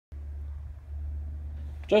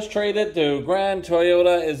Just traded to Grand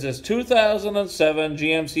Toyota is this 2007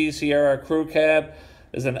 GMC Sierra Crew Cab.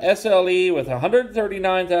 Is an SLE with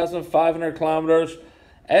 139,500 kilometers,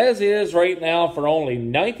 as is right now for only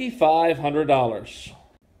 $9,500.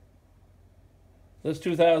 This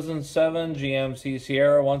 2007 GMC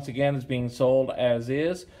Sierra once again is being sold as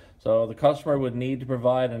is, so the customer would need to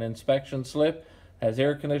provide an inspection slip. Has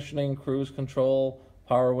air conditioning, cruise control,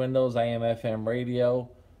 power windows, AM/FM radio.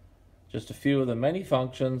 Just a few of the many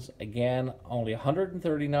functions. Again, only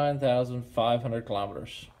 139,500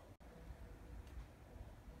 kilometers.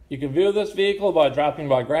 You can view this vehicle by dropping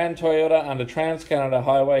by Grand Toyota on the Trans-Canada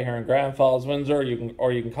Highway here in Grand Falls, Windsor. You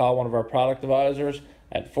can call one of our product advisors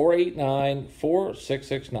at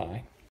 489-4669.